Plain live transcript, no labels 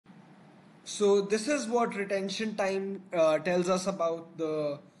So this is what retention time tells us about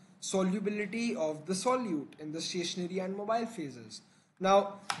the solubility of the solute in the stationary and mobile phases.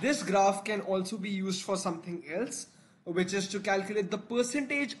 Now, this graph can also be used for something else, which is to calculate the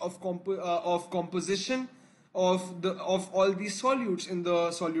percentage of composition of all these solutes in the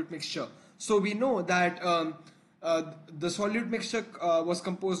solute mixture. So we know that the solute mixture was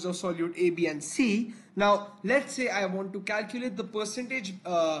composed of solute A, B, and C. Now, let's say I want to calculate the percentage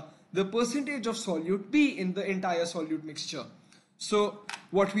of solute B in the entire solute mixture. So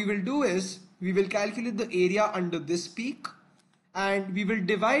what we will do is we will calculate the area under this peak, and we will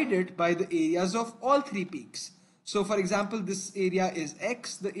divide it by the areas of all three peaks. So for example, this area is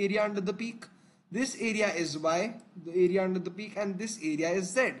X, the area under the peak. This area is Y, the area under the peak, and this area is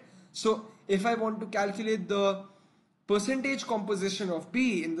Z. So if I want to calculate the percentage composition of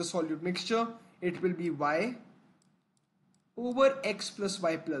B in the solute mixture, it will be Y over X plus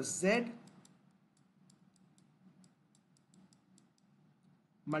Y plus Z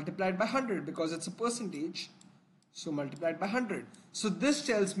multiplied by 100, because it's a percentage. So multiplied by 100. So this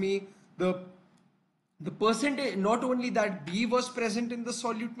tells me the percentage, not only that B was present in the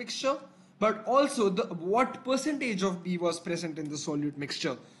solute mixture, but also what percentage of B was present in the solute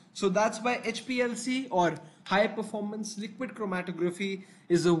mixture. So that's why HPLC, or high performance liquid chromatography,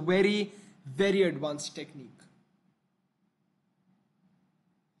 is a very, very advanced technique.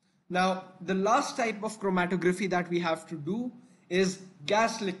 Now, the last type of chromatography that we have to do is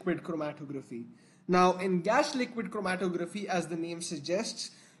gas liquid chromatography. Now, in gas liquid chromatography, as the name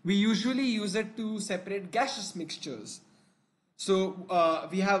suggests, we usually use it to separate gaseous mixtures. So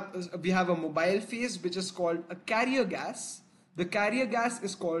we have a mobile phase which is called a carrier gas. The carrier gas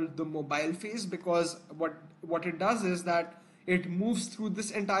is called the mobile phase because what it does is that it moves through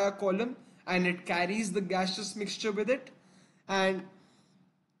this entire column and it carries the gaseous mixture with it. And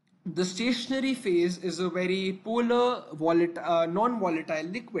the stationary phase is a very polar, non-volatile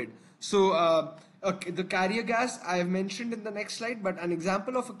liquid. So the carrier gas I have mentioned in the next slide, but an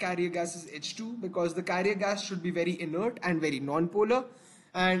example of a carrier gas is H2, because the carrier gas should be very inert and very non-polar.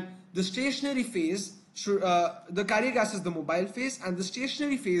 And the stationary phase, the carrier gas is the mobile phase, and the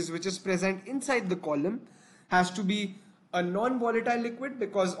stationary phase, which is present inside the column, has to be a non-volatile liquid,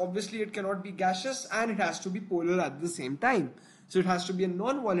 because obviously it cannot be gaseous, and it has to be polar at the same time. So it has to be a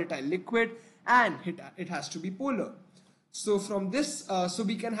non-volatile liquid, and it has to be polar. So from this, so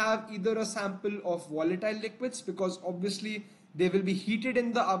we can have either a sample of volatile liquids, because obviously they will be heated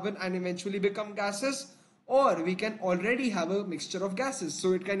in the oven and eventually become gases, or we can already have a mixture of gases.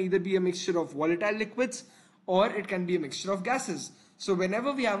 So it can either be a mixture of volatile liquids or it can be a mixture of gases. So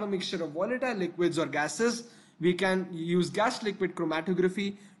whenever we have a mixture of volatile liquids or gases, we can use gas liquid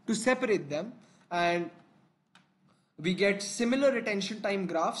chromatography to separate them, and we get similar retention time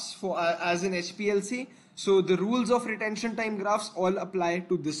graphs for as in HPLC. So the rules of retention time graphs all apply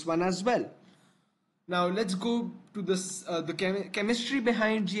to this one as well. Now let's go to this chemistry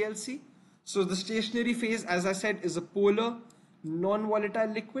behind GLC. So the stationary phase, as I said, is a polar non-volatile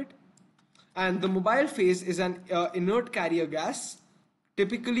liquid, and the mobile phase is an inert carrier gas,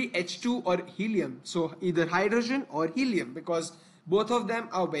 typically H2 or helium. So either hydrogen or helium, because both of them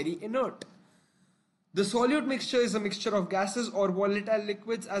are very inert. The solute mixture is a mixture of gases or volatile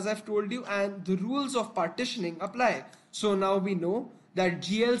liquids, as I've told you, and the rules of partitioning apply. So now we know that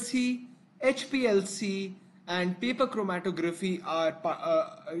GLC, HPLC, and paper chromatography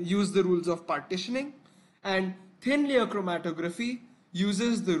use the rules of partitioning, and thin layer chromatography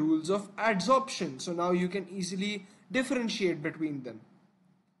uses the rules of adsorption. So now you can easily differentiate between them.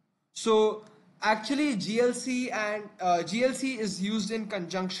 So actually GLC is used in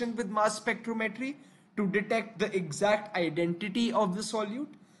conjunction with mass spectrometry to detect the exact identity of the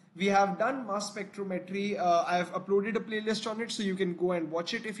solute. We have done mass spectrometry. I have uploaded a playlist on it, so you can go and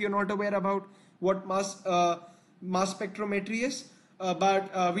watch it if you're not aware about what mass spectrometry is.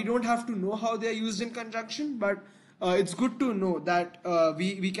 But we don't have to know how they are used in conjunction, but it's good to know that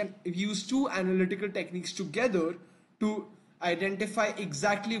we can use two analytical techniques together to identify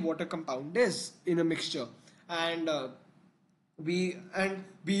exactly what a compound is in a mixture. And we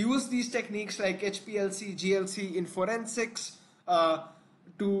use these techniques like HPLC, GLC in forensics.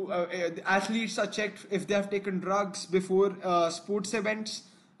 Athletes are checked if they have taken drugs before sports events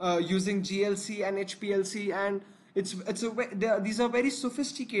using GLC and HPLC, and these are very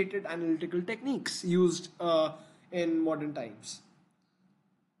sophisticated analytical techniques used in modern times.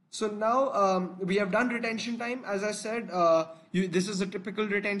 So now we have done retention time. As I said, this is a typical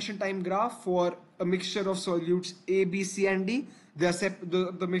retention time graph for a mixture of solutes A, B, C, and D.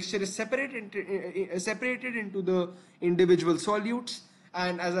 The mixture is separated into the individual solutes,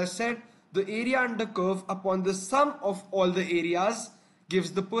 and as I said, the area under curve upon the sum of all the areas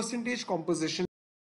gives the percentage composition